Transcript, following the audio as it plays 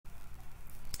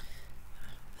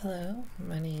Hello,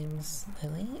 my name's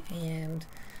Lily, and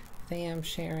today I'm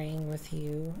sharing with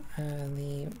you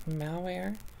the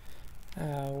malware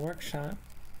workshop,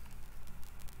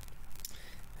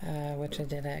 which I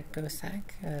did at GoSec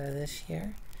this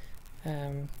year.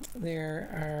 There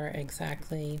are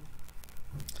exactly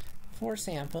 4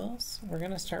 samples. We're going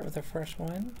to start with the first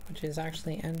one, which is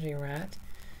actually NJRat.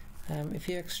 If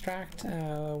you extract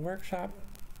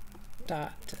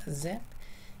workshop.zip,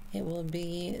 it will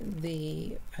be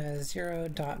the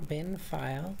 0.bin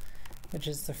file, which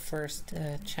is the first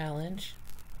challenge.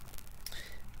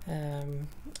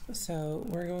 So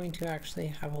we're going to actually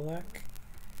have a look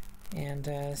and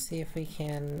see if we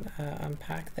can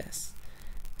unpack this.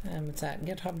 It's at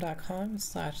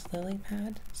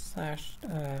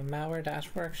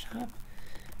github.com/lilypad/malware-workshop.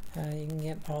 You can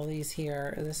get all these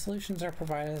here. The solutions are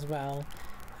provided as well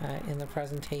in the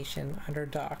presentation under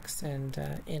docs and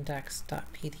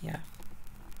index.pdf.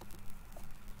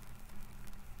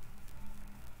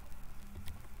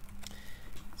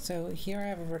 So here I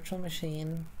have a virtual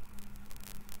machine.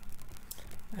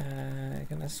 I'm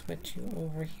going to switch you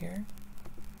over here.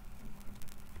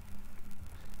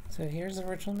 So here's the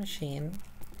virtual machine,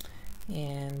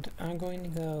 and I'm going to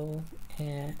go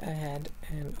ahead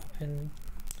and open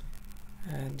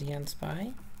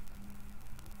DNSpy.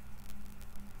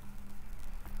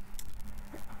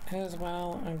 As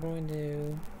well, I'm going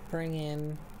to bring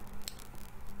in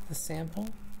the sample.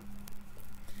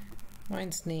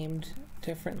 Mine's named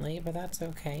differently, but that's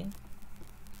okay.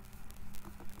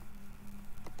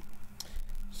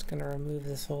 Just going to remove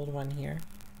this old one here.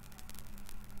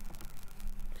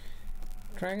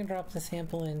 Drag and drop the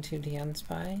sample into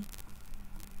DNSpy.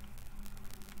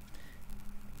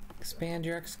 Expand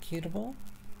your executable.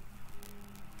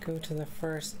 Go to the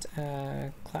first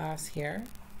class here.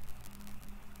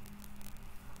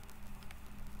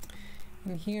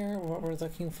 And here, what we're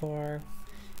looking for,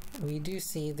 we do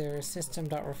see there's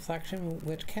system.reflection,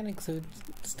 which can include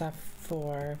stuff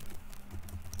for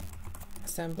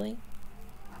assembly.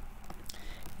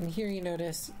 And here you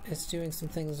notice it's doing some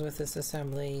things with this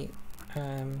assembly,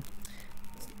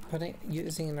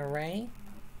 using an array,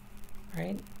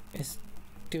 right? It's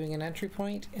doing an entry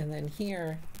point, and then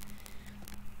here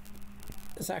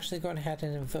it's actually going ahead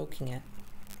and invoking it.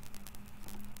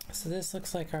 So this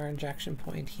looks like our injection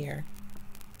point here.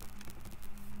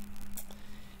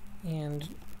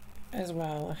 And as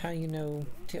well, how you know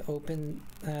to open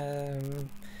the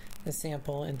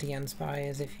sample in DNSpy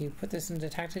is if you put this in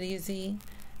Detected Easy,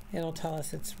 it'll tell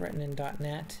us it's written in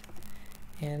 .NET.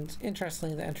 And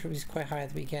interestingly, the entropy is quite high at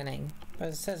the beginning, but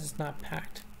it says it's not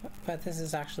packed. But this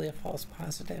is actually a false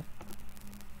positive.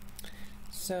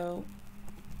 So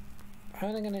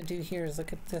what I'm going to do here is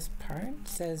look at this part. It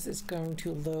says it's going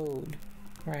to load,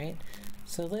 right?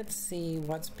 So let's see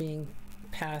what's being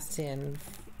passed in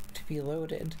to be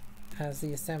loaded as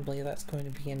the assembly that's going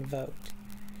to be invoked.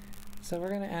 So we're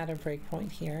going to add a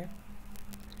breakpoint here.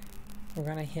 We're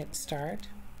going to hit start.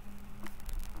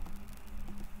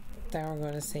 Then we're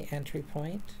going to say entry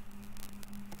point.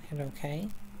 Hit OK.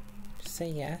 Just say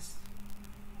yes.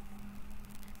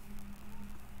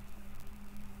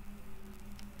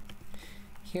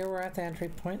 Here we're at the entry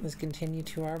point. Let's continue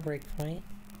to our breakpoint.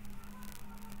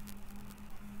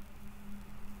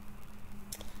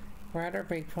 We're at our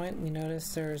breakpoint. We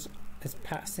notice it's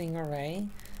passing array.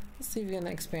 Let's see if we can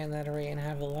expand that array and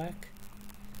have a look.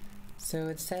 So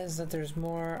it says that there's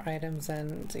more items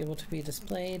than it's able to be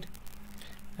displayed.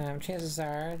 Chances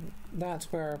are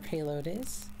that's where our payload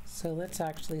is. So let's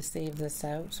actually save this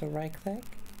out. So right click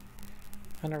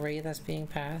on array that's being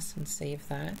passed and save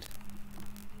that.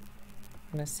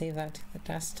 I'm going to save that to the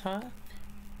desktop.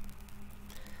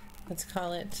 Let's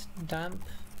call it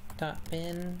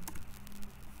dump.bin.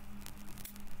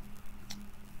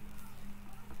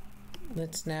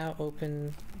 Let's now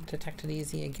open Detected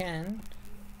Easy again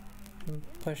and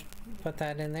put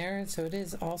that in there. So it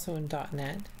is also in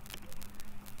 .NET.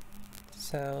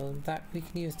 So that we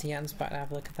can use DNSpy to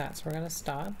have a look at that. So we're going to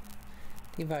stop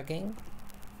debugging. I'm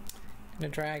going to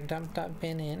drag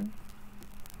dump.bin in.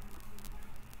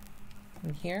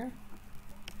 And here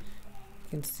you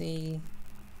can see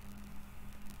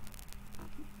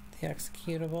the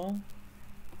executable.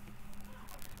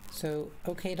 So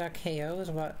OK.ko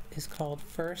is what is called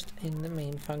first in the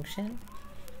main function.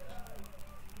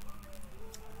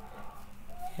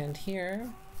 And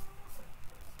here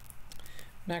you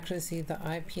can actually see the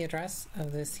IP address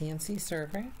of the CNC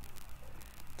server,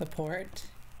 the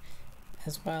port,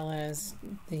 as well as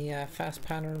the fast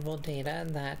patternable data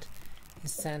that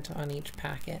is sent on each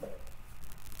packet.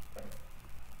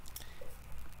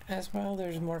 As well,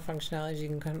 there's more functionalities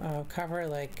you can cover,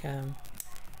 like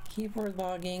keyboard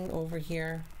logging over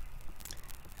here,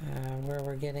 where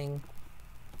we're getting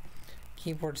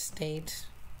keyboard state,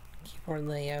 keyboard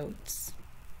layouts,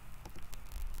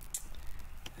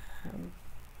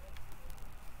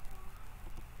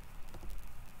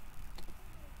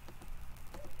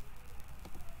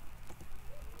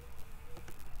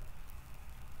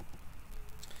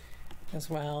 as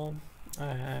well,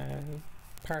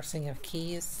 parsing of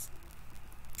keys.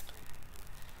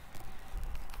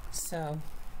 So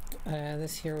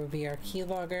this here would be our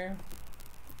keylogger,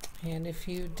 and if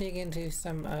you dig into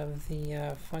some of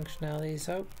the functionalities,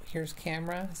 oh, here's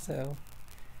camera, so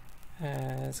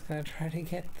it's going to try to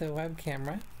get the web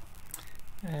camera,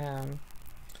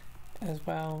 as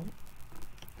well.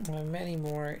 Many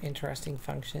more interesting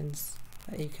functions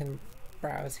that you can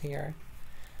browse here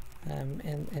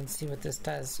and see what this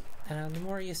does. The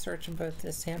more you search about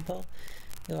this sample,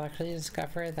 you'll actually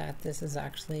discover that this is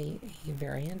actually a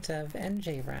variant of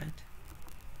NJRat.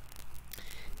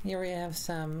 Here we have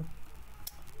some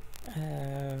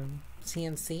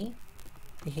CNC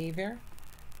behavior.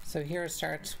 So here it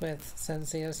starts with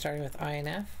Senseo starting with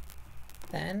INF,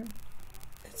 then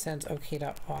it sends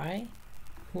OK.Y,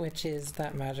 which is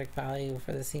that magic value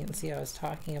for the CNC I was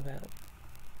talking about.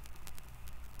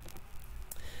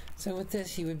 So with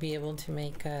this, you would be able to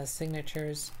make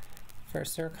signatures for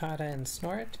Suricata and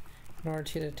Snort in order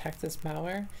to detect this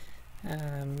malware,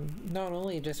 not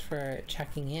only just for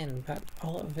checking in, but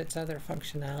all of its other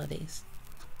functionalities.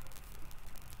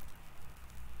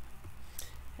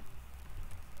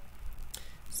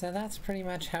 So that's pretty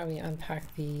much how we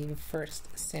unpack the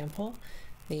first sample.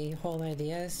 The whole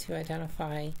idea is to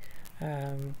identify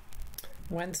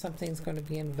when something's going to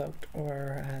be invoked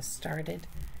or started,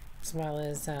 as well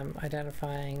as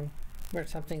identifying where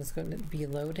something's going to be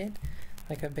loaded,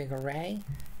 like a big array,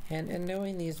 and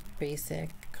knowing these basic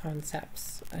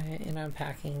concepts in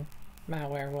unpacking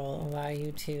malware will allow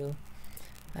you to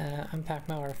unpack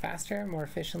malware faster, more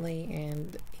efficiently,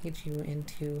 and aid you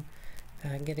into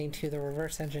getting to the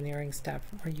reverse engineering step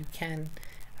where you can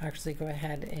actually go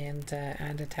ahead and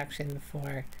add detection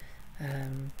for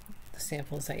the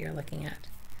samples that you're looking at.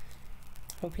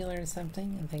 Hope you learned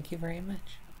something, and thank you very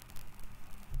much.